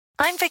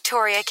I'm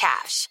Victoria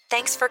Cash.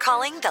 Thanks for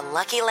calling the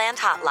Lucky Land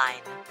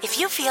Hotline. If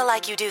you feel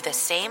like you do the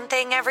same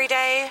thing every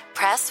day,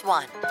 press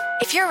 1.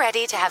 If you're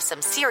ready to have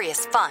some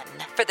serious fun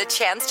for the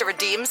chance to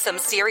redeem some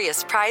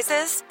serious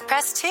prizes,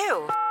 press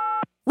 2.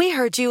 We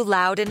heard you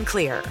loud and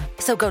clear.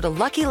 So go to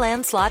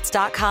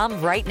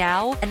LuckyLandSlots.com right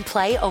now and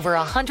play over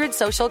 100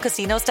 social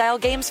casino-style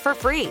games for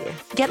free.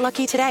 Get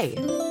lucky today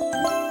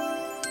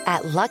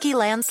at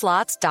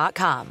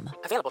LuckyLandSlots.com.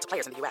 Available to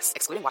players in the U.S.,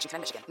 excluding Washington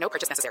and Michigan. No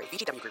purchase necessary.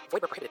 VGW Group.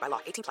 Void where prohibited by law.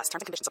 18+. Terms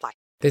and conditions apply.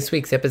 This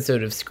week's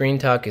episode of Screen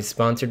Talk is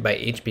sponsored by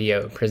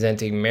HBO,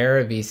 presenting Mare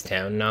of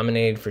Easttown,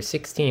 nominated for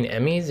 16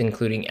 Emmys,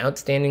 including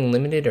Outstanding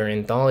Limited or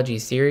Anthology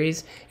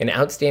Series, and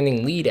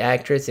Outstanding Lead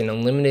Actress in a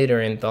Limited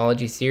or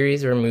Anthology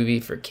Series or Movie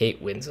for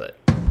Kate Winslet.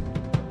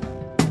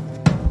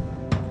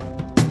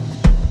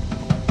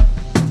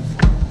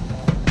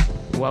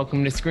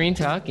 Welcome to Screen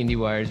Talk,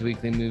 IndieWire's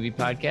weekly movie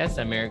podcast.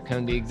 I'm Eric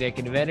Cohn, the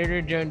executive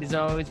editor, joined as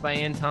always by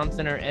Ann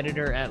Thompson, our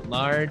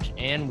editor-at-large,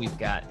 and we've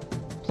got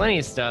plenty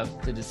of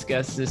stuff to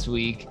discuss this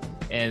week,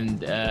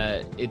 and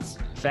it's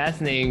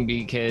fascinating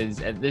because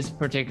at this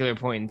particular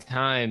point in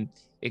time,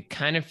 it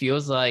kind of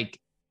feels like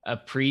a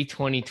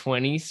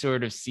pre-2020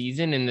 sort of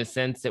season in the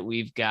sense that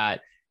we've got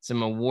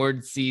some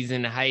award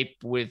season hype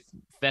with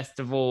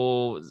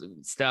festival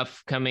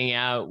stuff coming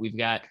out. We've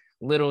got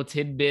little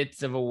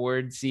tidbits of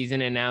award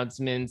season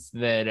announcements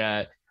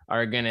that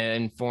are going to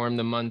inform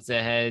the months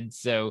ahead.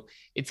 So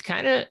it's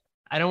kind of,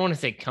 I don't want to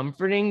say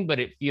comforting, but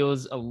it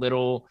feels a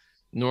little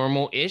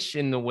normal-ish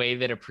in the way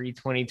that a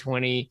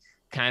pre-2020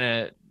 kind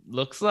of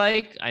looks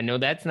like. I know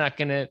that's not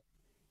going to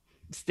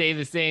stay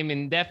the same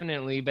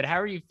indefinitely, but how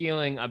are you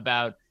feeling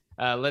about,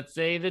 let's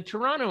say, the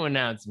Toronto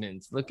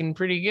announcements? Looking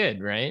pretty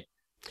good, right?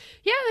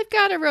 Yeah, they've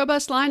got a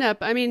robust lineup.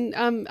 I mean,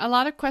 a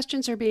lot of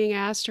questions are being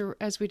asked, or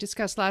as we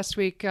discussed last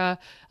week, a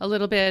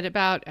little bit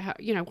about how,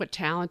 what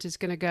talent is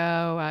going to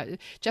go.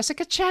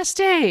 Jessica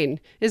Chastain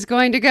is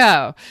going to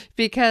go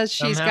because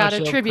she's got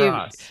a tribute,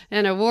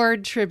 an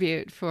award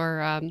tribute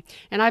for.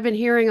 And I've been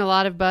hearing a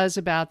lot of buzz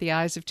about The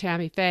Eyes of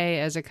Tammy Faye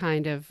as a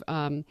kind of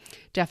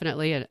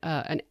definitely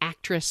an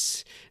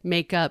actress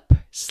makeup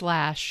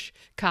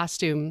 /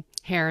 costume,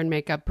 hair and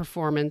makeup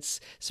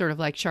performance, sort of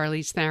like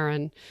Charlize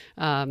Theron,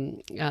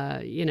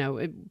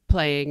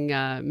 playing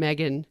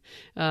Megan.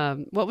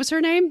 What was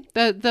her name?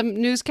 The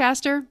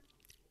newscaster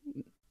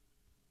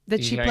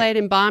that she played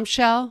in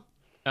Bombshell.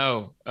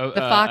 The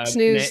Fox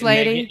News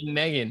lady.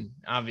 Megan,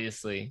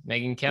 obviously.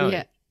 Megyn Kelly.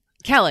 Yeah.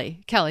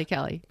 Megyn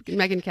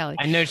Kelly.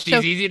 I know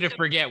she's easy to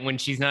forget when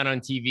she's not on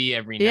TV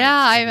every night.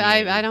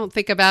 Yeah, I don't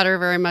think about her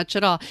very much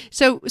at all.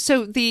 So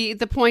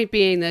the point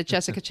being that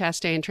Jessica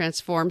Chastain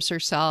transforms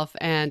herself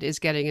and is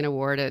getting an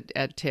award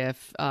at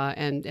TIFF,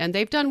 and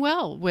they've done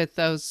well with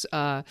those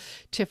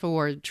TIFF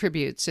award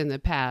tributes in the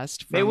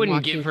past. They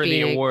wouldn't give her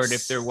the award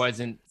if there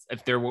wasn't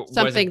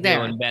something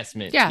there. Real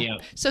investment. Yeah.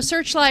 So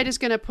Searchlight is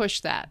going to push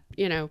that,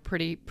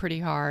 pretty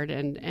hard,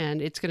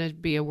 and it's going to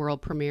be a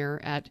world premiere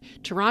at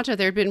Toronto.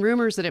 There had been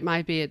rumors that it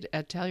might be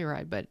at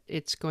Telluride, but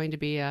it's going to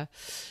be an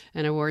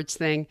awards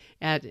thing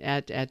at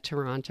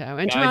Toronto.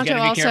 And Toronto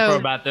gotta be also careful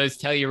about those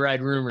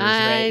Telluride rumors.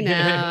 I right?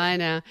 I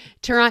know.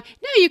 Toronto.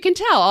 No, you can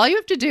tell. All you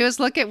have to do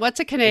is look at what's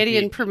a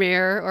Canadian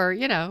premiere, or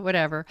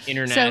whatever.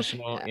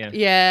 International. So,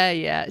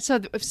 yeah. So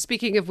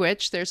speaking of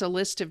which, there's a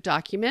list of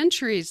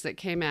documentaries that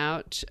came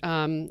out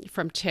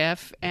from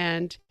TIFF,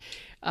 and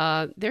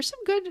there's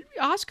some good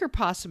Oscar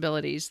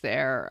possibilities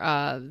there.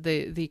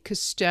 The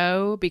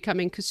Cousteau,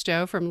 Becoming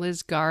Cousteau from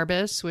Liz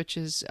Garbus, which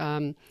is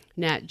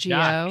Nat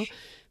Geo.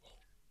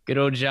 Good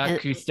old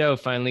Jacques Cousteau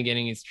finally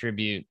getting his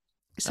tribute.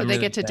 So they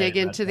get to dig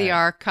into the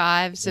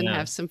archives and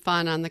have some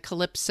fun on the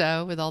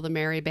Calypso with all the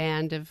merry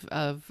band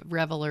of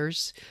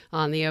revelers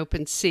on the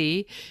open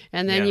sea.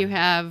 And then you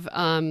have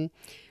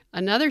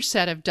another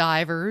set of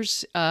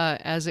divers,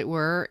 as it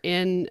were,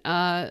 in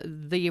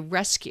The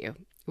Rescue,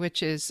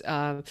 which is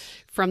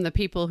from the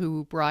people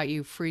who brought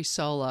you Free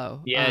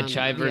Solo. Yeah,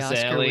 Chai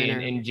Versailles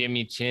and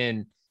Jimmy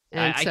Chin.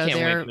 And I can't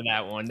wait for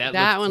that one.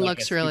 That one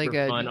looks really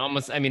good. Fun.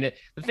 Almost, I mean,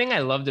 the thing I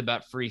loved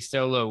about Free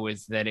Solo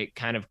was that it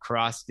kind of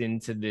crossed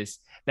into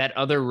that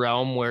other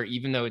realm where,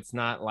 even though it's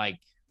not like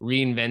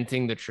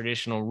reinventing the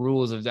traditional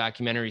rules of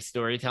documentary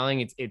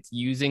storytelling, it's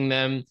using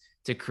them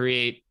to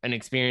create an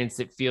experience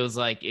that feels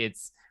like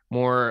it's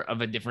more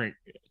of a different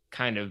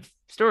kind of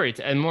story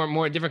and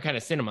more different kind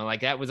of cinema.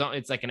 Like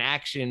it's like an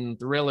action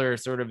thriller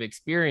sort of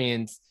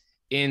experience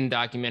in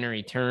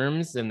documentary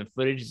terms, and the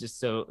footage is just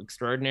so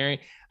extraordinary.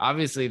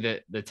 Obviously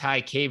the Thai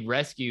cave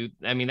rescue,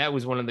 I mean, that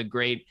was one of the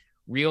great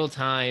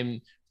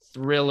real-time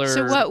thriller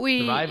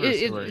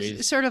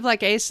it's sort of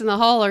like Ace in the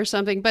Hole or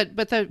something, but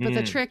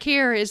the trick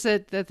here is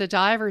that the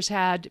divers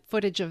had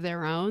footage of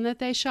their own that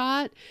they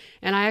shot,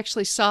 and I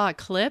actually saw a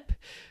clip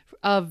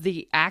of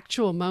the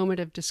actual moment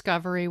of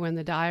discovery when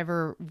the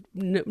diver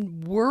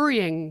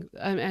worrying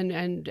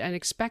and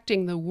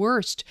expecting the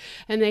worst,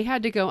 and they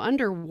had to go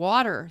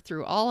underwater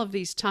through all of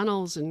these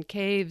tunnels and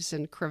caves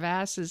and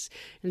crevasses,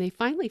 and they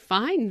finally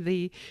find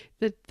the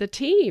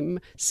team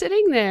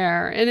sitting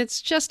there, and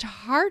it's just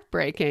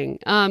heartbreaking.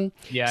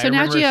 Yeah, so I Nat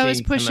remember Geo is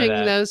seeing some of pushing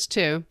that. those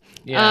two.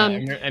 Yeah,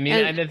 I mean,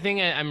 and- the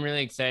thing I'm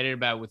really excited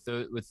about with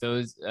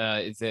those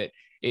is that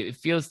it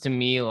feels to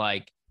me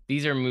like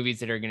these are movies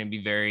that are going to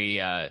be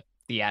very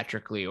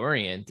theatrically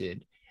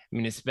oriented. I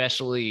mean,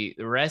 especially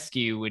The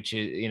Rescue, which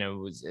is,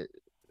 was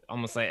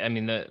almost like, I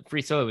mean, the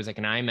Free Solo was like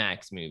an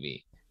IMAX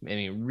movie. I mean,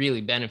 it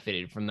really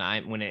benefited from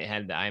when it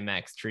had the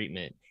IMAX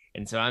treatment.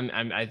 And so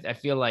I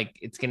feel like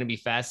it's going to be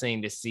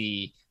fascinating to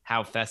see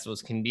how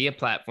festivals can be a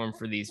platform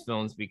for these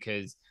films,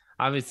 because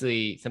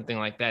obviously something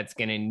like that's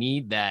going to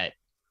need that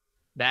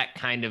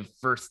kind of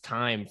first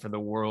time for the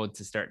world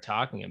to start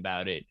talking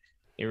about it,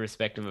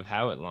 irrespective of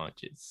how it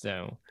launches.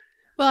 So,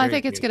 well, I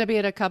think it's going to be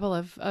at a couple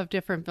of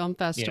different film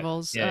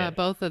festivals, Yeah.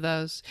 both of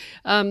those.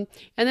 And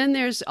then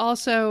there's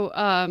also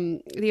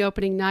the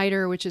opening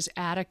nighter, which is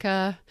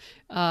Attica,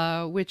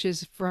 which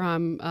is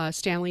from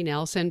Stanley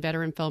Nelson,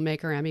 veteran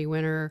filmmaker, Emmy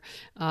winner,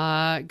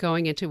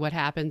 going into what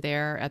happened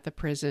there at the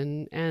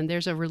prison. And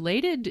there's a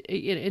related,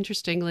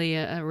 interestingly,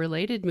 a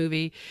related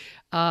movie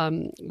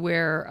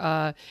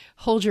where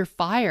Hold Your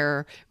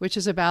Fire, which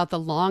is about the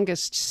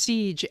longest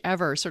siege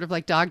ever, sort of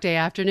like Dog Day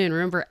Afternoon.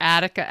 Remember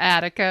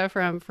Attica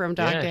from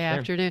Dog Day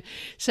Afternoon?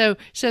 So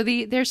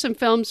there's some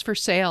films for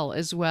sale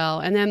as well.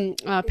 And then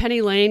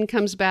Penny Lane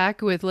comes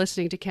back with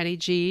Listening to Kenny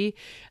G,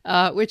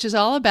 which is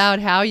all about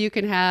how you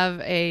can have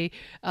a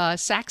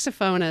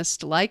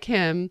saxophonist like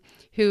him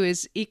who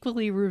is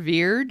equally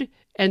revered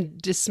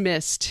and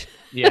dismissed.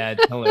 Yeah,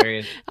 it's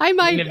hilarious. I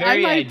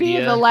might be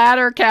in the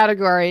latter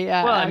category.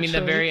 Well, I mean, actually.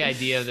 the very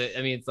idea that,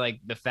 I mean, it's like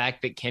the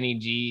fact that Kenny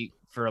G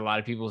for a lot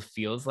of people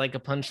feels like a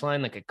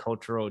punchline, like a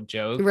cultural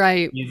joke.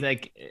 Right. He's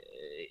like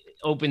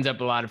opens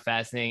up a lot of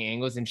fascinating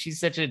angles, and she's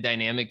such a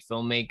dynamic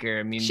filmmaker.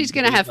 I mean, she's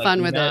gonna have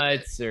fun with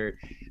it. Or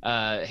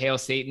Hail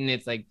Satan.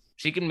 It's like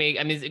she can make,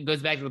 I mean, it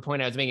goes back to the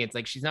point I was making. It's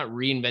like she's not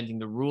reinventing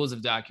the rules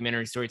of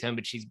documentary storytelling,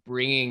 but she's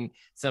bringing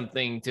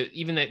something to,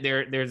 even that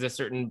there's a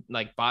certain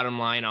like bottom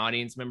line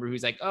audience member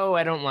who's like, oh,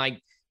 I don't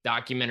like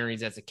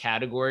documentaries as a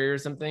category or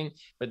something,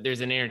 but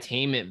there's an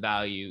entertainment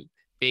value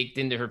baked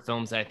into her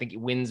films that I think it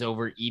wins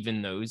over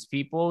even those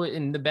people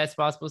in the best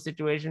possible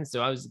situation.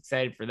 So I was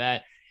excited for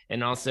that.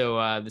 And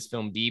also this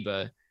film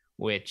Biba,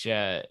 which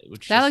that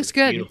looks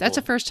good. beautiful. That's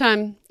a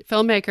first-time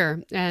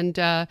filmmaker, and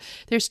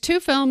there's two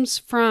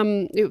films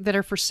that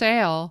are for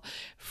sale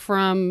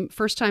from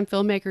first-time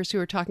filmmakers who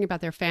are talking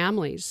about their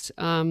families.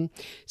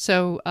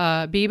 So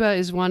Biba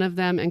is one of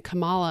them, and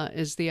Kamala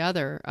is the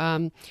other.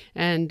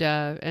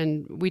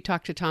 And we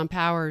talked to Tom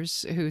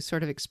Powers, who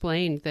sort of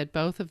explained that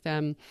both of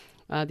them,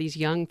 these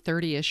young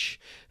 30-ish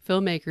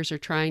filmmakers, are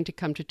trying to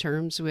come to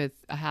terms with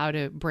how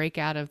to break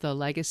out of the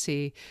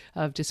legacy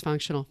of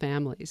dysfunctional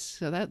families.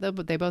 So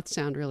they both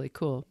sound really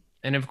cool.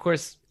 And of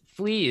course,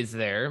 Flea is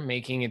there,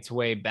 making its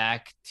way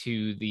back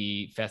to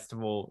the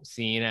festival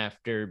scene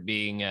after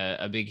being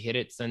a big hit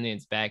at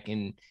Sundance back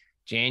in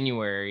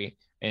January.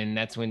 And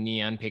that's when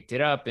Neon picked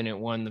it up and it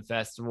won the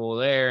festival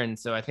there. And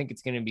so I think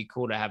it's going to be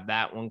cool to have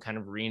that one kind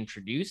of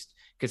reintroduced,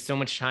 because so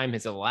much time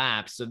has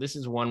elapsed. So this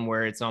is one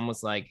where it's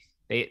almost like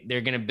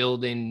they're going to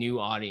build in new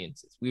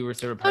audiences. We were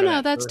sort of part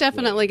of that's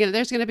definitely going to,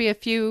 there's going to be a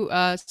few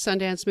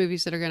Sundance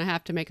movies that are going to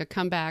have to make a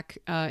comeback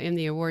in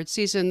the awards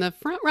season. The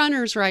front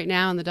runners right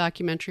now in the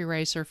documentary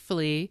race are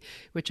Flea,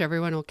 which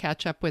everyone will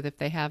catch up with if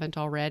they haven't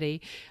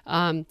already.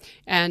 And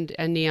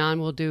Neon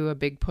will do a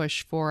big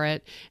push for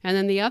it. And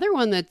then the other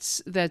one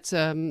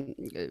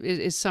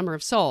is Summer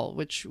of Soul,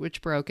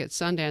 which broke at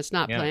Sundance,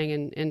 not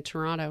playing in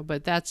Toronto,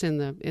 but that's in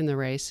the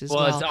race as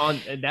well. Well,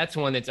 that's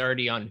one that's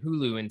already on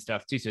Hulu and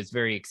stuff too, so it's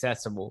very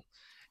accessible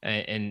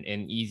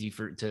and easy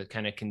to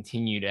kind of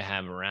continue to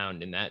have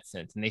around in that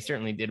sense. And they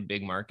certainly did a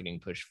big marketing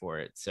push for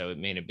it, so it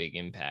made a big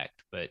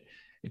impact. But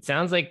it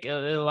sounds like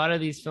a lot of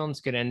these films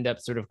could end up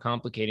sort of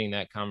complicating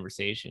that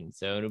conversation.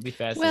 So it'll be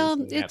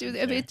fascinating.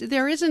 Well,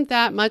 there isn't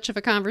that much of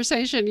a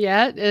conversation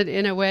yet.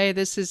 In a way,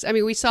 this is, I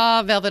mean, we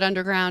saw Velvet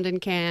Underground in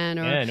Cannes,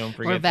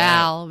 or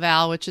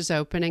Val, which is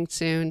opening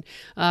soon,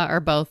 or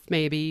both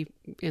maybe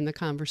in the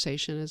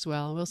conversation as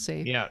well. We'll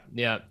see.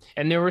 Yeah.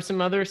 And there were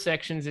some other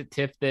sections at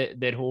TIFF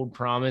that hold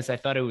promise. I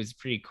thought it was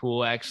pretty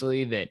cool,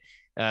 actually, that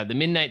the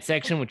midnight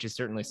section, which is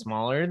certainly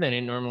smaller than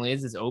it normally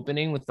is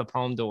opening with the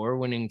Palme d'Or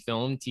winning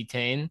film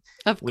Titane.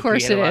 Of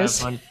course it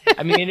is.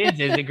 I mean, it's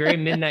a great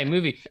midnight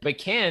movie, but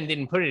Cannes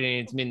didn't put it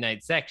in its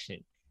midnight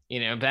section.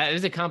 But it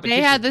was a competition.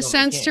 They had the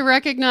sense to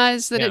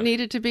recognize that it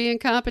needed to be in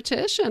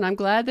competition. I'm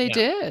glad they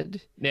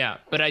did. Yeah,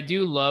 but I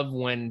do love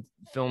when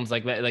films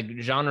like that, like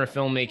genre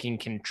filmmaking,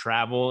 can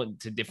travel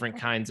to different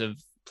kinds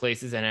of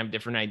places and have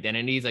different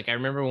identities. Like I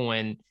remember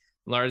when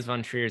Lars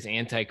von Trier's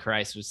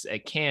Antichrist was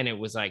at Cannes, it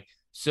was like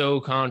so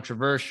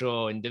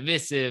controversial and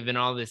divisive and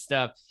all this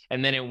stuff.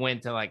 And then it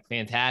went to like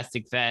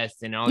Fantastic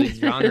Fest and all these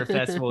genre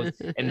festivals,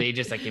 and they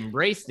just like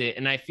embraced it.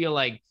 And I feel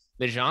like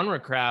the genre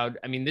crowd,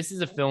 I mean, this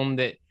is a film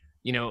that,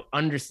 you know,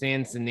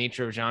 understands the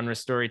nature of genre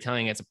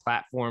storytelling as a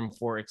platform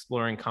for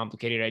exploring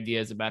complicated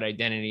ideas about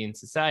identity and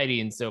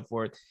society and so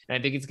forth. And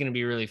I think it's going to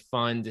be really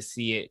fun to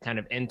see it kind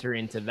of enter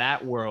into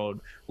that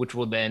world, which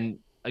will then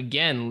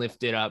again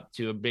lift it up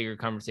to a bigger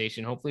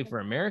conversation, hopefully for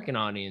American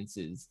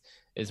audiences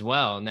as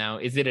well. Now,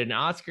 is it an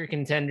Oscar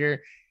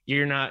contender?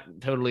 You're not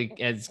totally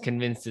as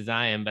convinced as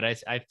I am, but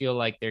I feel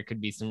like there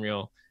could be some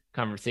real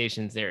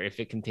conversations there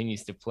if it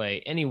continues to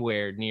play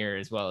anywhere near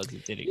as well as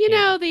it did. You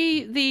know,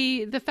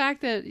 the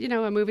fact that, you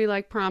know, a movie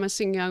like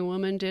Promising Young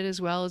Woman did as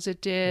well as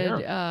it did,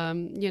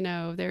 you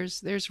know,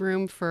 there's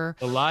room for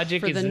the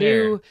logic is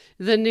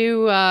the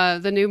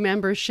new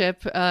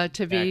membership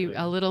to be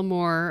a little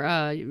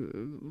more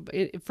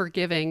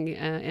forgiving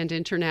and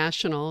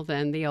international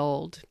than the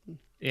old.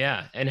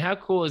 Yeah, and how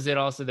cool is it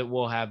also that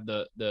we'll have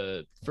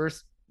the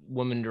first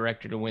woman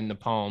director to win the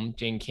Palm,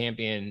 Jane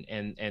Campion,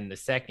 and the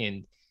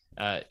second,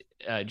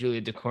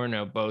 Julia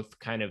Ducournau, both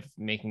kind of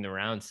making the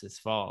rounds this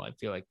fall. I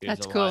feel like there's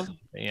That's a cool. lot.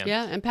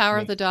 Yeah, and Power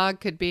of the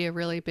Dog could be a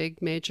really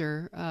big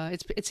major.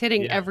 It's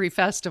hitting every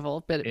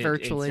festival, but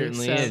virtually. It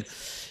certainly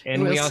is.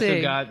 And we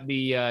also got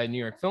the New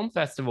York Film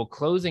Festival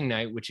closing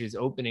night, which is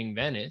opening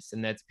Venice,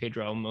 and that's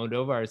Pedro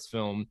Almodovar's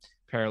film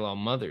Parallel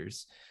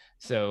Mothers.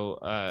 So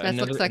that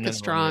looks like a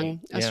strong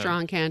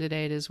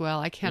candidate as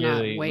well. I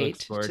cannot really wait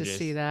to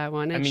see that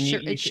one.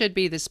 It should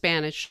be the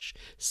Spanish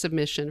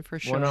submission for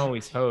sure. One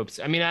always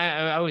hopes. I mean,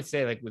 I always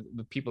say, like,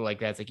 with people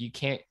like that, it's like you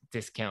can't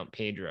discount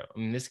Pedro. I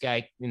mean, this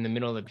guy in the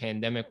middle of the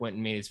pandemic went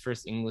and made his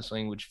first English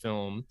language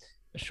film,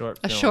 a short,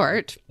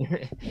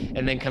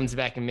 and then comes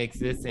back and makes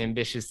this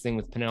ambitious thing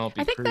with Penelope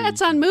Cruz. I think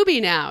that's on Mubi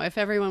now. If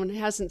everyone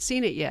hasn't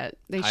seen it yet,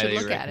 they should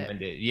look at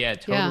it. Yeah,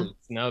 totally. Yeah.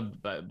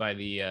 Snubbed by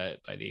the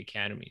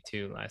Academy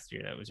too last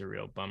year. That was a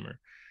real bummer.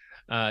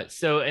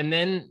 So, and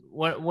then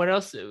what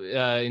else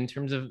in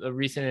terms of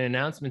recent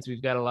announcements?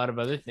 We've got a lot of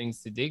other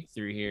things to dig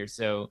through here.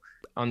 So,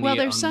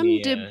 there's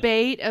some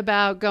debate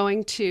about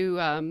going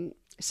to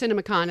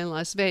CinemaCon in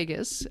Las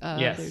Vegas.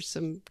 Yes. There's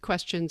some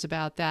questions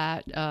about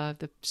that.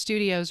 The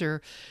studios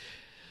are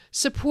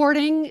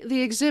supporting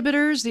the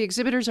exhibitors. The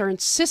exhibitors are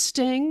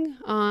insisting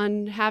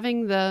on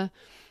having their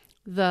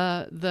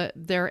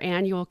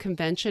annual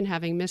convention,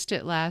 having missed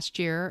it last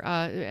year,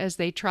 as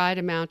they try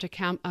to mount a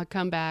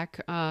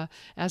comeback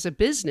as a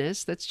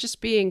business that's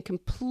just being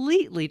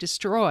completely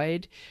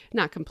destroyed,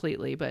 not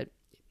completely, but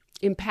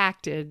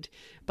impacted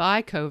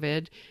by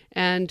COVID.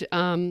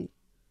 And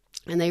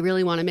they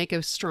really want to make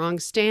a strong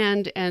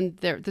stand, and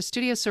the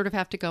studios sort of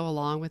have to go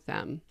along with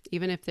them,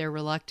 even if they're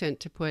reluctant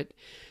to put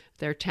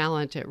their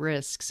talent at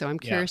risk. So I'm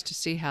curious to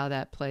see how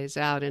that plays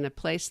out in a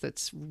place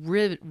that's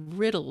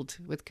riddled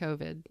with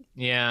COVID.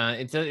 Yeah,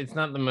 it's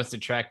not the most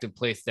attractive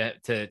place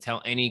to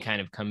tell any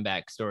kind of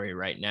comeback story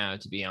right now,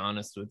 to be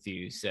honest with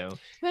you. So,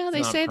 well,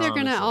 they say they're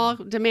going to all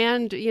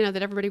demand, you know,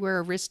 that everybody wear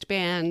a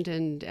wristband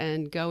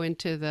and go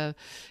into the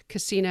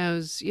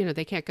casinos. You know,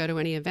 they can't go to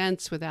any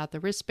events without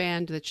the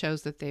wristband that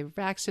shows that they're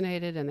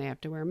vaccinated, and they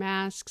have to wear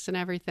masks and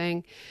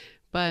everything.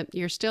 But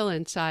you're still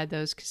inside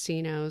those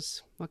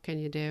casinos. What can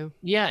you do?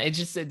 Yeah,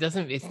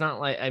 it's not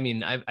like, I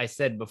mean, I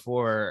said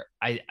before,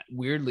 I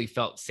weirdly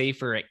felt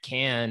safer at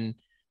Cannes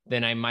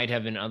than I might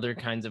have in other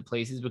kinds of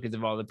places because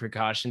of all the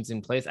precautions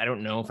in place. I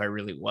don't know if I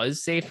really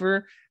was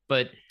safer,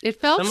 but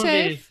it felt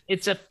safe.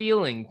 It's a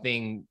feeling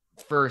thing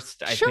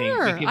first, I think.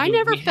 Sure. I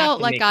never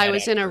felt like I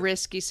was in a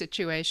risky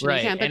situation. Right.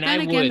 Again. But then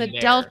again, the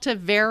Delta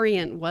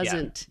variant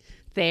wasn't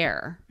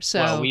there,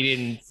 so we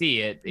didn't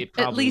see it.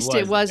 At least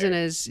it wasn't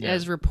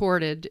as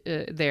reported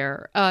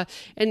there.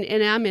 And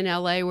I'm in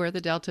LA where the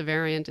Delta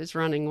variant is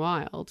running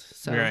wild.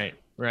 So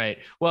right.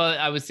 Well,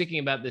 I was thinking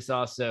about this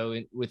also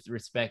with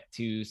respect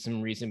to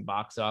some recent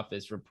box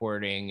office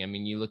reporting. I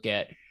mean, you look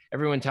at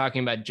everyone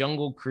talking about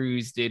Jungle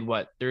Cruise did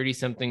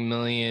 30-something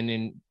million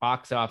in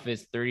box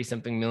office,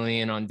 30-something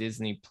million on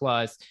Disney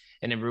Plus,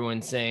 and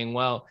everyone's saying,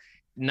 well,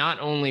 not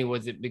only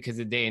was it because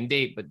of day and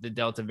date, but the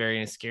Delta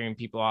variant is scaring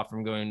people off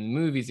from going to the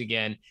movies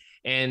again.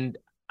 And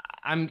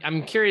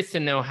I'm curious to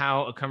know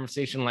how a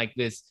conversation like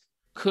this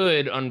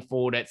could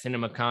unfold at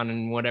CinemaCon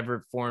in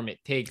whatever form it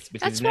takes.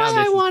 Because that's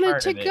why I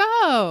wanted to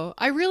go.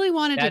 I really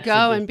wanted to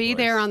go and be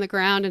there on the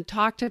ground and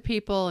talk to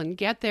people and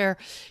get them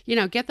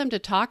to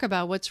talk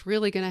about what's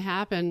really going to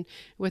happen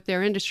with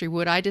their industry.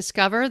 Would I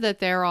discover that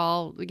they're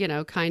all,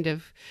 kind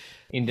of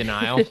in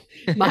denial,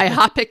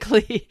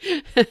 myopically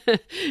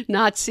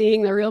not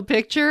seeing the real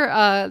picture?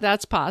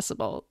 That's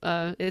possible.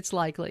 It's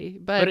likely,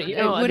 but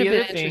it would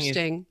have been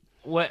interesting.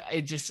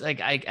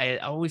 I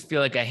always feel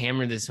like I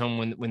hammer this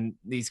home when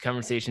these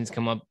conversations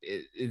come up.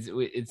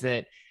 It's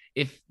that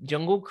if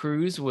Jungle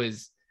Cruise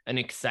was an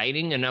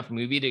exciting enough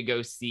movie to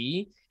go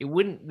see, it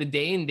wouldn't, the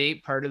day and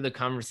date part of the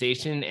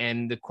conversation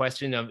and the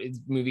question of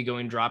is movie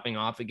dropping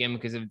off again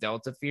because of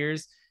Delta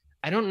fears,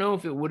 I don't know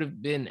if it would have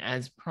been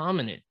as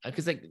prominent,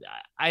 because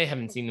I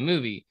haven't seen the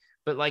movie,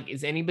 But like,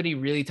 is anybody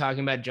really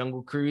talking about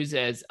Jungle Cruise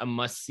as a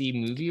must-see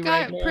movie got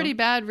right now? pretty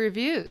bad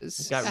reviews.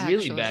 It's got actually.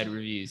 really bad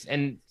reviews,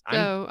 and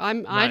So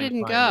I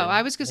didn't go.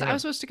 I was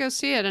supposed to go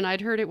see it, and I'd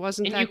heard it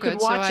wasn't And that you could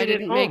good, so watch I it at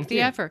didn't home, make the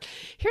too. effort.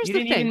 Here's you the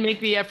didn't thing. even make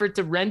the effort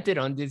to rent it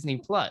on Disney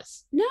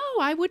Plus. No,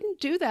 I wouldn't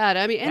do that.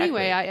 I mean,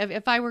 anyway, Exactly.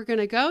 if I were going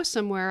to go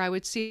somewhere, I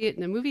would see it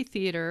in a movie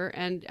theater.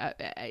 And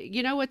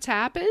you know what's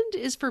happened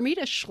is for me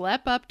to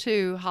schlep up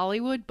to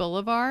Hollywood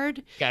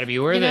Boulevard. Got to be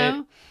worth You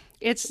know,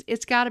 it.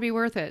 it's got to be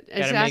worth it.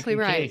 Gotta Exactly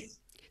make the right. case.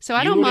 So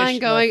I You don't would've mind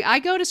schlep- going. I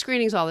go to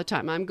screenings all the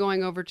time. I'm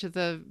going over to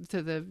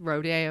the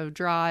Rodeo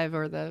Drive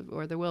or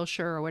the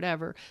Wilshire or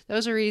whatever.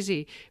 Those are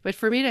easy. But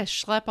for me to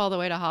schlep all the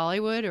way to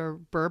Hollywood or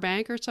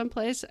Burbank or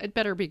someplace, it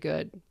better be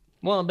good.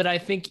 Well, but I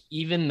think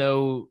even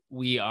though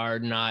we are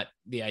not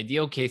the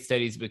ideal case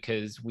studies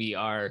because we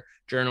are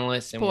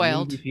journalists and we're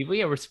Spoiled. movie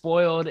people, we're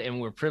spoiled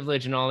and we're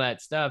privileged and all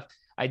that stuff.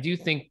 I do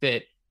think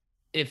that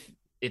if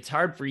it's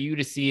hard for you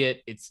to see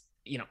it, it's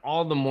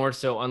all the more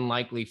so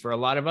unlikely for a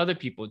lot of other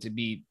people to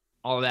be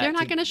all that. They're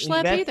not going to schlep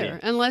invest either in.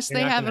 unless They're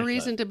they not have a gonna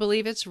reason schlep. to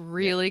believe it's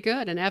really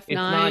good. And It's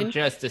not F9,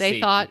 just a they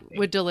safety thought thing.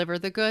 would deliver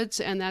the goods,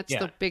 and that's Yeah.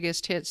 the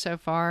biggest hit so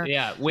far.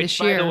 Yeah, which this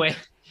by year. the way,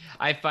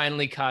 I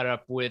finally caught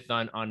up with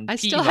on I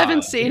still Peacock.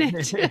 haven't seen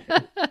it.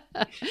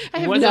 I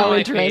have Wasn't no my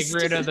interest.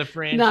 favorite of the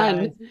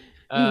franchise.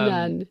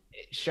 None.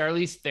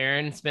 Charlize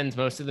Theron spends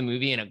most of the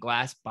movie in a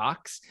glass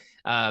box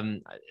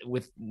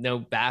with no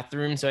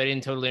bathroom, so I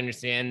didn't totally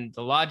understand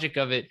the logic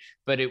of it,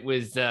 but it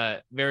was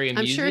very amusing.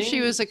 I'm sure she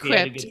was She had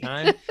a equipped. good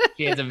time.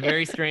 She has a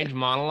very strange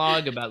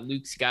monologue about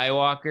Luke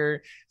Skywalker.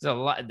 There's a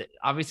lot.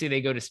 Obviously, they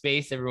go to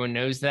space. Everyone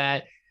knows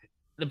that.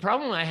 The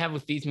problem I have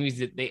with these movies is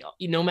that they,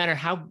 no matter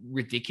how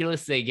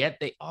ridiculous they get,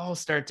 they all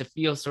start to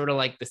feel sort of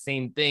like the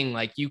same thing.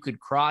 Like you could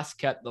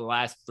cross-cut the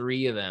last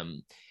three of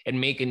them and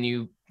make a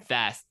new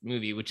Fast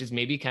movie, which is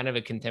maybe kind of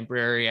a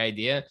contemporary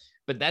idea.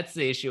 But that's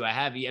the issue I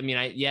have. I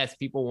mean, yes,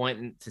 people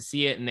went to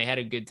see it and they had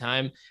a good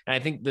time. And I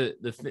think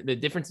the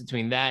difference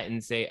between that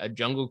and say a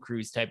Jungle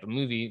Cruise type of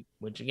movie,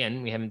 which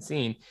again, we haven't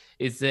seen,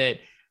 is that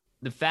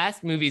the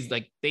Fast movies,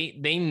 like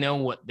they know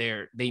what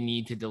they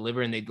need to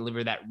deliver, and they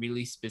deliver that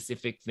really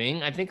specific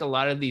thing. I think a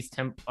lot of these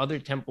other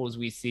temples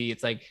we see,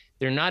 it's like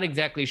they're not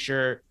exactly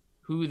sure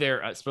who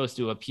they're supposed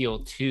to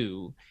appeal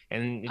to,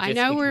 and it just I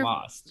know gets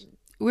lost.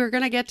 We're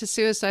going to get to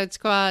Suicide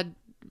Squad.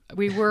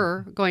 We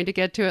were going to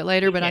get to it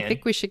later, but I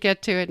think we should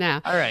get to it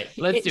now. All right,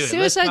 let's do it.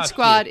 Suicide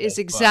Squad is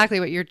exactly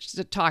what you're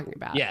talking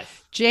about. Yes.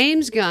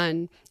 James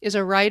Gunn is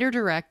a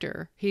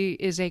writer-director. He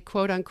is a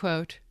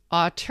quote-unquote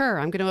auteur.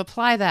 I'm going to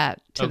apply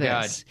that to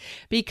this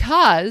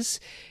because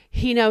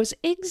he knows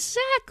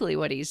exactly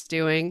what he's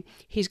doing.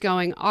 He's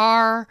going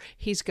R,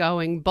 he's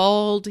going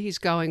bold, he's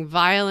going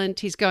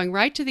violent, he's going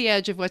right to the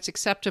edge of what's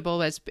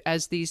acceptable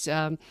as these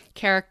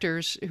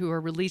characters who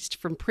are released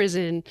from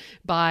prison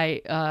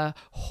by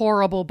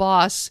horrible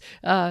boss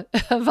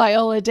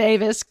Viola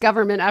Davis,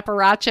 government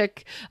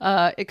apparatchik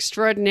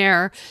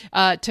extraordinaire.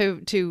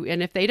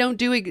 And if they don't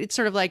do it, it's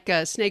sort of like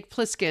Snake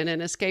Plissken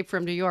in Escape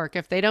from New York.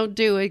 If they don't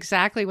do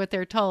exactly what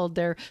they're told,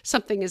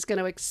 something is going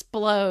to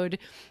explode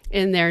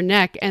in their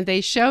neck, and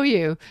they show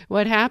you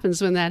what happens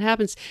when that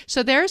happens.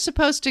 So they're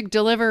supposed to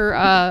deliver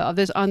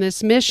on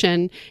this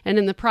mission, and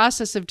in the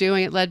process of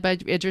doing it, led by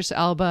Idris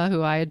Elba,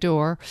 who I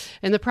adore,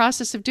 in the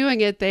process of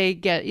doing it, they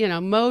get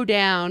mow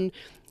down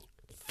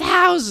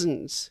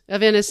thousands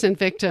of innocent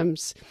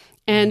victims,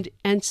 and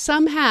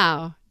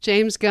somehow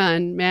James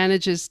Gunn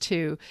manages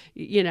to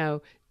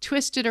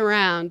twist it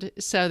around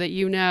so that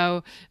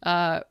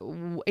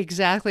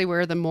exactly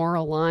where the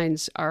moral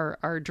lines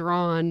are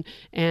drawn,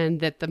 and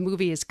that the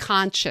movie is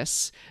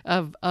conscious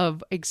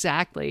of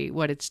exactly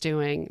what it's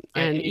doing,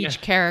 and each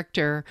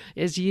character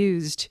is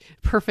used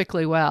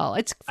perfectly well.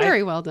 It's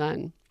very well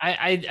done.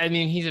 I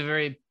mean, he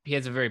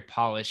has a very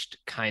polished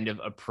kind of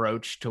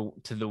approach to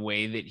the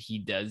way that he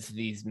does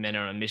these men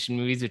on a mission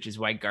movies, which is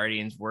why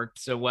Guardians worked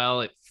so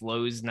well. It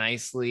flows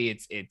nicely.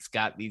 It's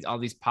got all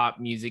these pop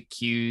music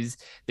cues.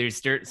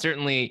 There's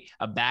certainly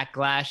a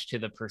backlash to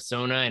the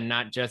persona, and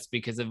not just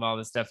because of all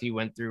the stuff he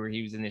went through where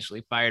he was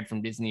initially fired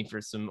from Disney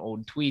for some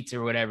old tweets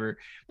or whatever,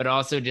 but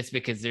also just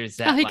because there's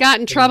that. Well, he got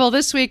in trouble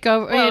this week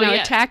over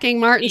attacking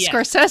Martin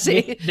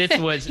Scorsese. This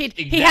was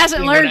he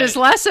hasn't learned his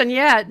lesson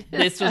yet.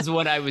 This was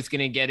what I was going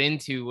to get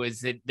into,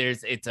 was that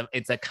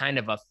it's a kind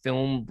of a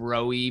film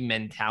bro-y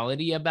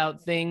mentality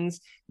about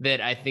things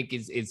that I think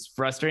is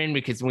frustrating,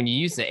 because when you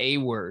use the A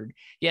word,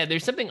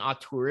 there's something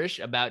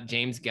auteurish about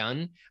James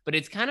Gunn, but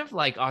it's kind of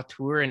like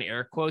auteur in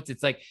air quotes.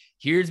 It's like,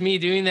 here's me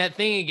doing that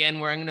thing again,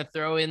 where I'm going to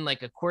throw in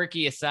like a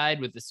quirky aside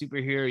with the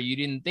superhero you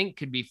didn't think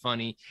could be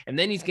funny, and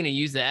then he's going to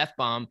use the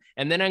F-bomb,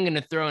 and then I'm going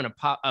to throw in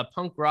a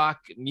punk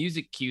rock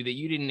music cue that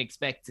you didn't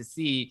expect to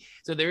see.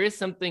 So there is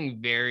something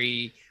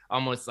very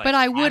almost like. But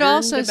I would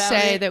also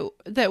say it.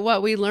 that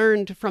what we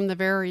learned from the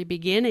very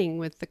beginning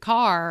with the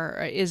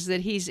car is that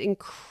he's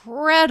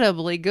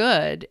incredibly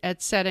good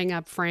at setting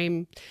up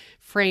frame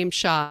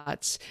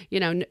shots,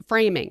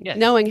 framing,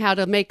 knowing how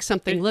to make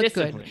something look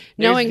good,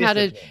 knowing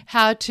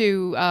how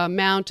to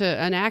mount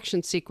an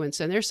action sequence.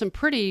 And there's some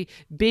pretty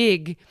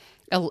big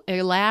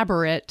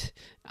elaborate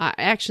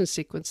action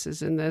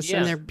sequences in this,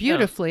 and Yeah, they're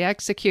beautifully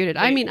executed.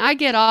 I mean, I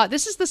get off.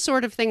 This is the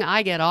sort of thing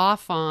I get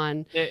off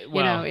on.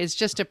 Is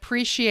just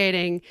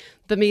appreciating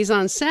the mise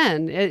en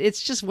scène.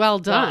 It's just well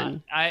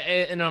done.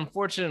 And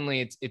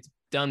unfortunately, it's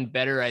done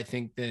better, I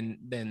think,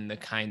 than the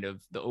kind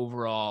of the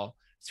overall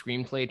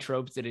screenplay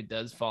tropes that it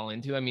does fall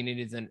into. I mean, it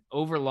is an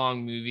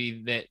overlong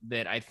movie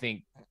that I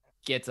think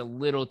gets a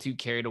little too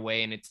carried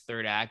away in its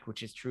third act,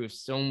 which is true of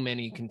so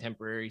many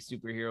contemporary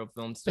superhero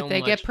films. But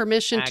they get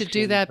permission to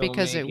do that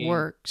because it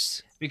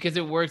works. Because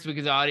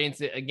the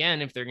audience,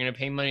 again, if they're going to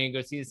pay money to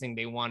go see this thing,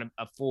 they want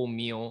a full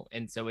meal.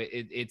 And so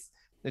it's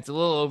a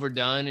little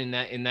overdone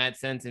in that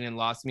sense, and it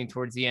lost me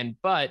towards the end.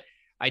 But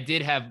I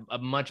did have a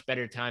much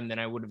better time than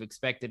I would have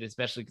expected,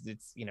 especially because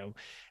it's,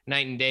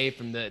 night and day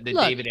from the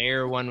David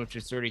Ayer one, which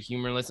is sort of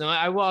humorless. And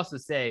I will also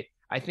say,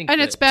 I think,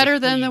 and it's better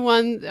than the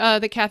one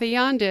that Kathy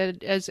Yan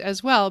did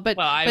as well. But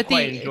I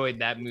quite enjoyed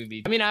that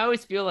movie. I mean, I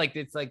always feel like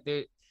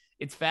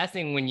it's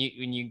fascinating when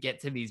you get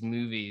to these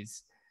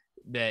movies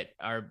that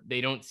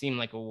they don't seem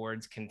like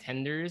awards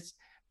contenders,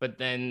 but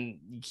then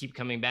you keep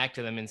coming back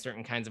to them in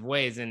certain kinds of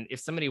ways. And if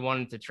somebody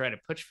wanted to try to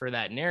push for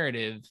that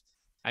narrative,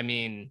 I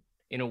mean,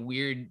 in a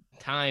weird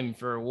time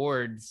for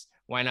awards,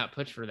 why not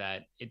push for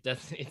that? It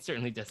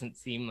certainly doesn't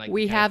seem like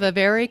we have a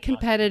very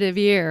competitive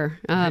year,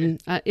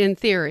 in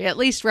theory. At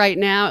least right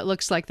now, it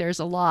looks like there's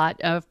a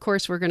lot. Of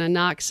course, we're going to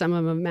knock some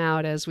of them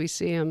out as we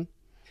see them.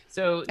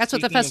 So that's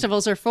what the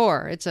festivals are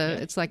for.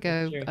 It's like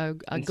a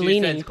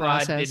gleaning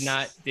process.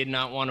 Did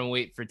not want to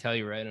wait for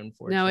Telluride,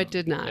 unfortunately. No, it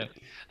did not.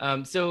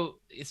 So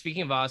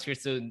speaking of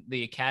Oscars, so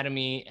the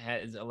Academy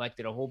has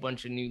elected a whole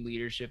bunch of new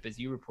leadership, as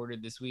you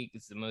reported this week.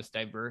 It's the most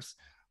diverse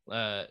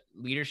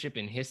leadership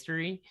in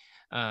history.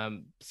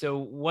 So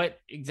what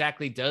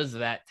exactly does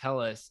that tell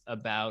us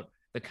about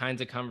the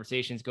kinds of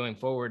conversations going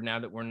forward now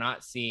that we're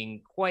not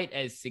seeing quite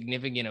as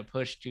significant a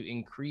push to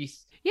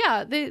increase?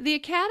 Yeah, the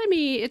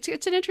Academy,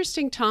 it's an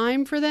interesting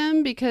time for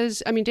them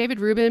because, I mean,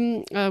 David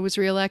Rubin was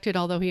reelected,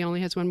 although he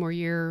only has one more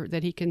year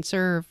that he can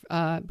serve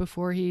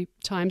before he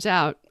times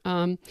out.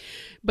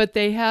 But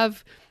they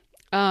have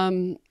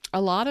a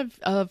lot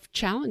of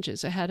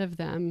challenges ahead of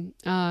them.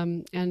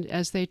 And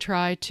as they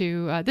try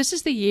to, this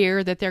is the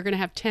year that they're going to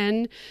have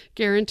 10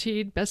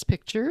 guaranteed Best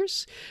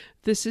Pictures.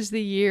 This is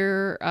the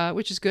year,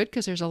 which is good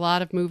because there's a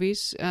lot of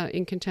movies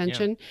in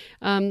contention.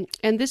 Yeah.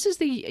 And this is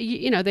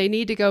they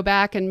need to go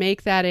back and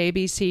make that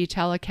ABC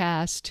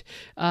telecast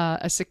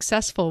a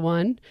successful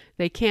one.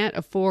 They can't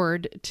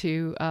afford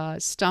to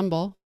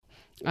stumble.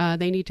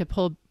 They need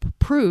to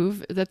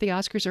prove that the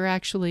Oscars are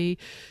actually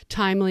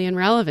timely and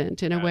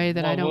relevant in a way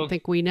that I don't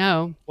think we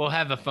know. We'll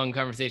have a fun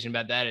conversation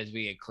about that as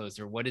we get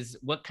closer.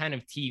 What kind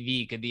of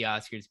TV could the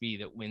Oscars be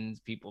that wins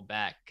people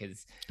back?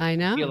 Because I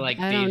know,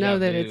 I don't know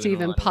that it's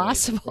even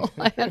possible.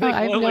 I have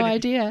no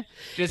idea.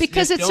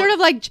 Because it's sort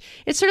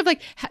of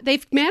like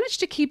they've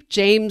managed to keep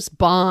James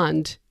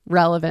Bond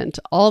relevant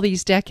all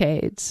these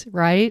decades,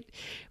 right?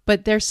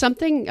 But there's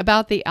something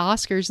about the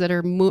Oscars that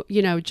are,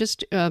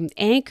 just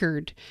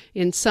anchored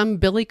in some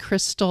Billy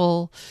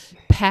Crystal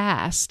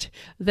past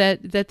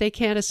that they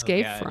can't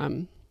escape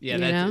from. Yeah,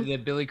 the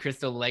Billy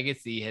Crystal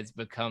legacy has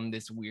become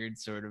this weird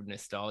sort of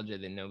nostalgia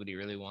that nobody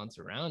really wants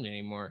around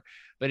anymore.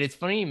 But it's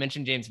funny you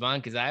mentioned James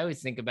Bond, because I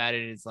always think about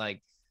it as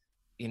like,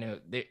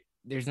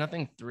 there's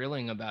nothing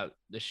thrilling about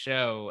the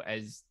show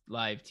as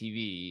live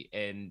TV,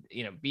 and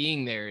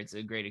being there, it's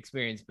a great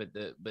experience, but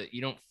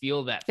you don't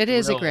feel that. It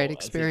is a great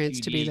experience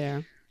to be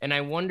there. And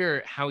I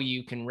wonder how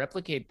you can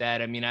replicate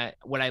that. I mean,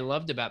 what I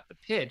loved about the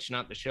pitch,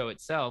 not the show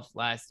itself,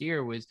 last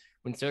year was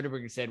when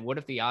Soderbergh said, "What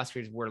if the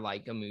Oscars were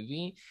like a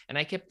movie?" And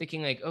I kept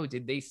thinking, like, oh,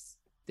 did they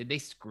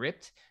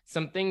script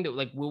something that,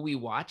 like, will we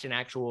watch an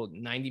actual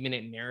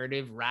 90-minute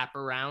narrative wrap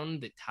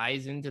around that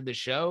ties into the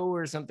show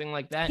or something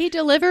like that? He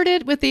delivered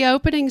it with the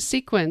opening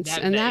sequence,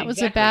 that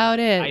was about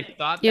it. I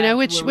thought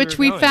which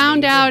we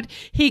found out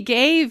he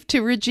gave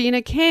to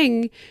Regina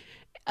King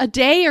a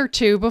day or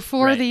two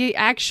before the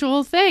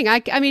actual thing.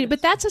 I mean,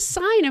 but that's a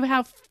sign of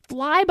how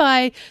fly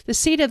by the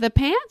seat of the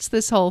pants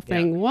this whole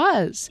thing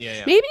was.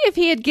 Yeah. Maybe if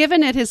he had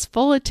given it his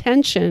full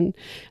attention,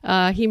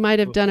 he might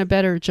have done a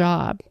better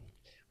job.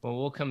 Well,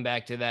 we'll come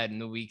back to that in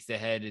the weeks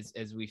ahead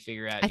as we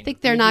figure out. I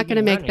think they're not going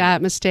to make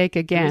that mistake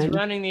again. Who's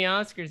running the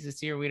Oscars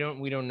this year? We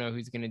don't know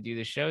who's going to do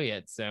the show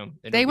yet. So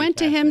they went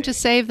to him to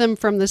save them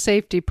from the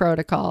safety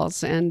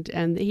protocols, and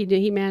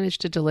he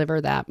managed to deliver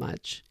that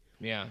much.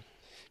 Yeah.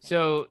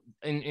 So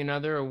in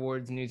other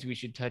awards news, we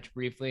should touch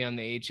briefly on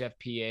the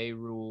HFPA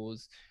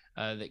rules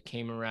that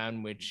came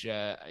around, which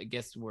I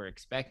guess were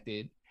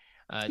expected.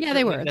 Yeah,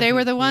 they were. They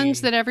were the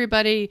ones that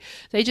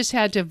they just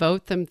had to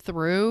vote them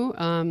through.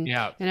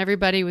 And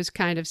everybody was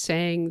kind of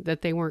saying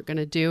that they weren't going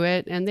to do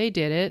it, and they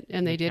did it,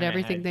 and they did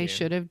everything they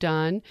should have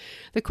done.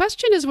 The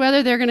question is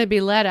whether they're going to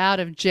be let out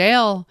of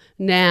jail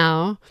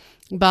now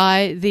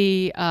by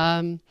the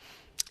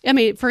I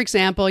mean, for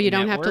example, you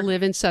don't have to Network.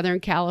 live in Southern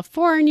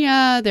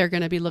California. They're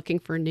going to be looking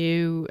for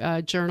new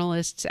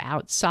journalists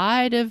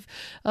outside of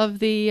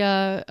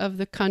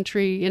the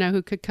country,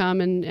 who could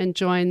come and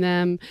join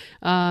them.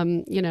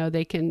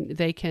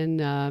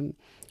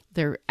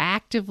 They're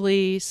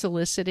actively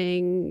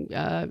soliciting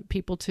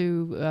people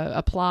to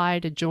apply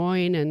to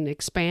join and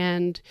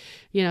expand,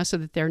 so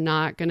that they're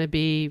not going to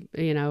be,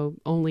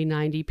 only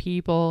 90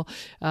 people.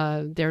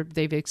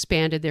 They've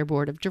expanded their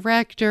board of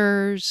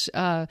directors.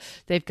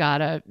 They've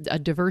got a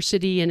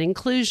diversity and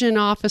inclusion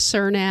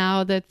officer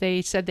now that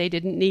they said they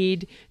didn't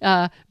need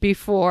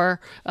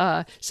before.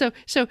 But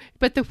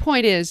the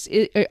point is,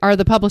 are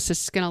the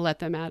publicists going to let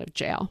them out of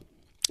jail?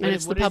 And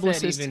it's the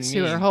publicists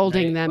who are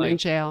holding them in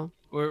jail.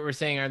 We're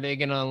saying, are they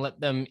going to let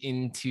them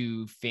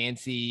into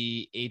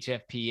fancy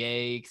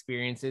HFPA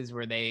experiences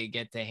where they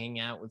get to hang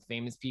out with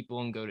famous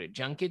people and go to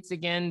junkets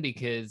again?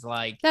 Because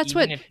that's even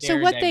what. if they're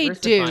so what they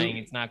do,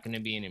 it's not going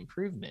to be an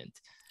improvement,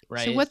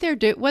 right? So what they're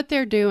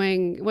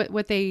doing,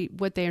 what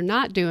they're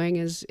not doing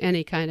is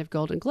any kind of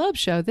Golden Globe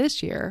show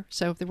this year.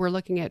 So if we're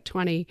looking at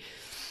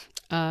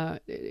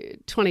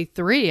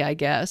 2023, I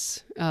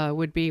guess,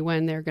 would be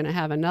when they're going to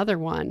have another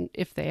one,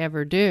 if they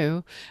ever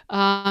do.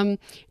 No,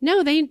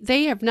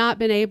 they have not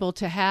been able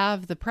to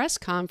have the press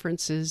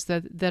conferences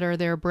that are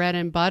their bread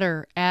and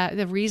butter.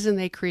 The reason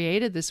they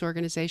created this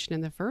organization in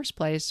the first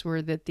place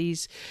were that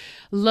these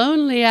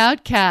lonely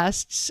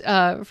outcasts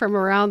from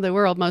around the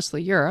world,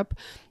 mostly Europe,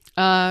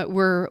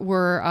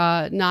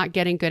 were not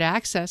getting good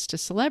access to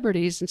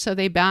celebrities, and so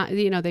they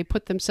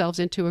put themselves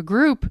into a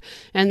group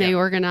and they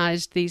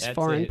organized these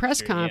foreign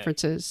press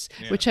conferences,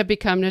 which have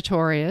become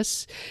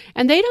notorious.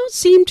 And they don't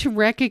seem to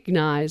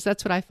recognize,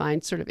 that's what I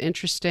find sort of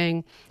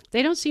interesting,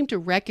 they don't seem to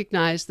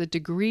recognize the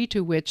degree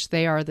to which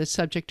they are the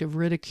subject of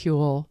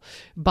ridicule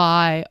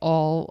by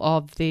all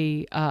of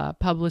the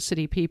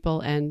publicity people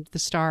and the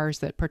stars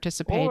that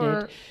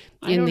participated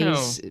in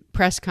these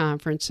press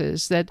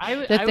conferences.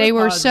 They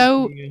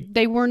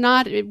were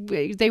not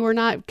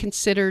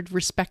considered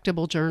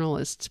respectable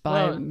journalists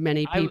by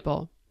many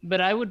people. But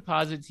I would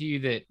posit to you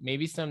that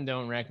maybe some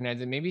don't recognize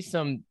it, maybe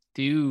some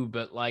do,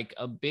 but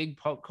a big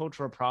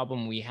cultural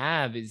problem we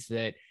have is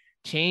that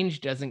change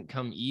doesn't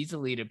come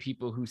easily to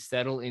people who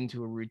settle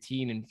into a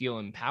routine and feel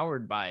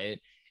empowered by it.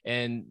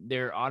 And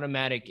their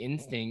automatic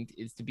instinct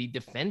is to be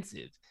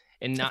defensive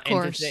and not,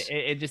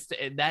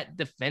 that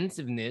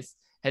defensiveness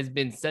has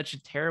been such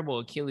a terrible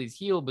Achilles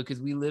heel, because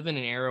we live in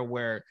an era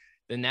where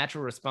the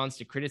natural response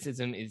to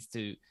criticism is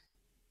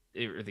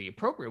or the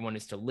appropriate one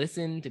is to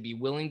listen, to be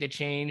willing to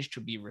change,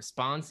 to be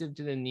responsive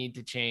to the need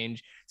to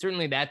change.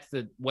 Certainly that's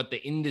what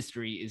the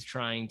industry is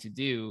trying to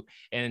do,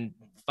 and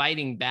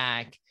fighting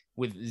back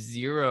with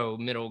zero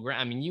middle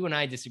ground. I mean, you and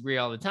I disagree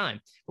all the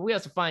time, but we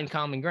also find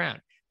common ground.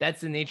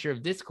 That's the nature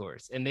of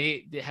discourse. And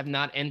they have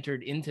not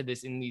entered into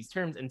this in these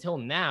terms until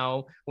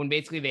now, when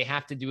basically they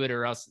have to do it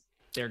or else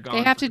they're gone.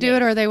 They have to do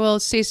it or they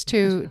will cease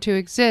to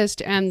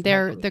exist. And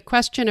the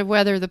question of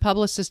whether the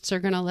publicists are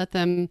going to let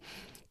them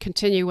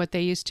continue what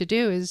they used to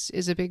do is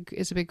a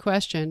big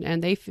question.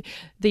 And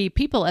the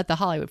people at the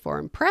Hollywood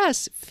Foreign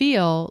Press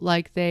feel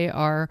like they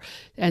are,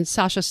 and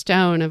Sasha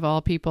Stone of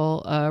all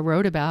people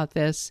wrote about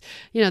this,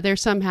 they're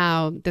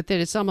somehow that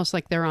it's almost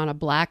like they're on a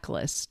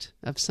blacklist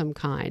of some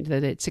kind,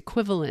 that it's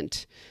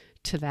equivalent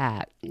to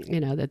that,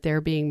 that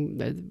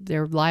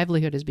their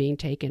livelihood is being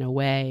taken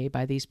away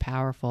by these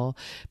powerful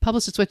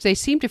publicists. What they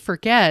seem to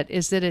forget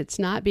is that it's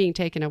not being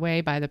taken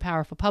away by the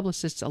powerful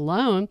publicists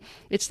alone.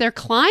 It's their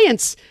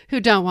clients who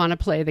don't want to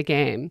play the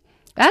game.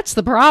 That's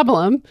the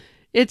problem.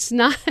 It's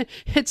not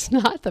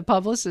the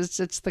publicists,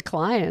 it's the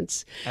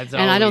clients. And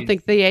I don't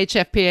think the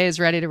HFPA is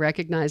ready to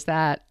recognize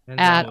that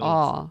at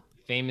all.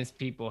 Famous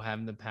people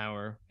have the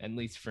power, at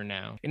least for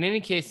now. In any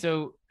case,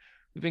 so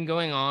we've been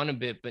going on a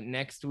bit, but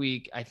next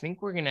week, I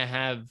think we're going to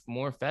have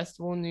more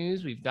festival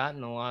news. We've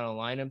gotten a lot of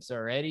lineups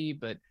already,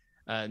 but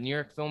New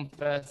York Film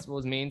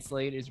Festival's main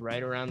slate is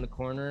right around the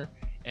corner,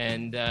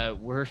 and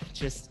we're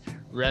just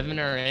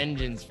revving our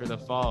engines for the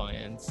fall.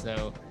 And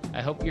so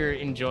I hope you're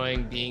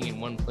enjoying being in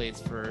one place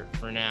for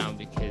now,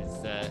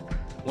 because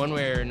one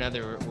way or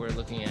another, we're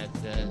looking at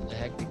a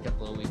hectic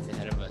couple of weeks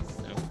ahead of us.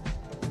 So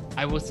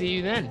I will see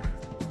you then.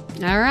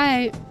 All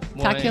right.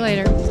 Talk to you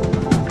later.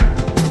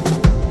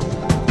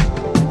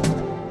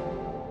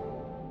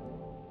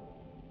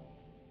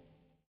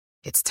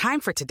 It's time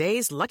for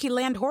today's Lucky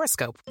Land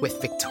horoscope with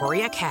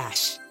Victoria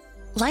Cash.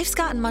 Life's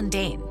gotten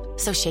mundane,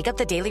 so shake up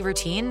the daily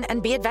routine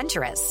and be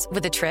adventurous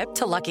with a trip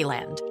to Lucky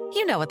Land.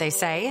 You know what they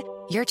say,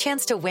 your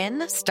chance to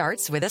win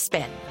starts with a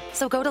spin.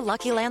 So go to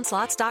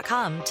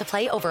LuckyLandSlots.com to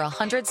play over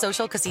 100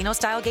 social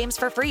casino-style games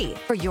for free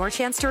for your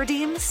chance to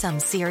redeem some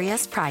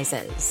serious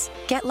prizes.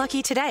 Get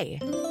lucky today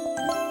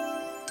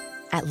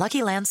at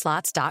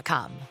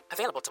LuckyLandSlots.com.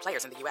 Available to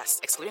players in the U.S.,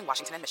 excluding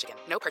Washington and Michigan.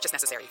 No purchase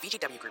necessary.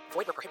 VGW Group.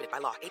 Void where prohibited by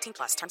law.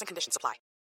 18+. Terms and conditions apply.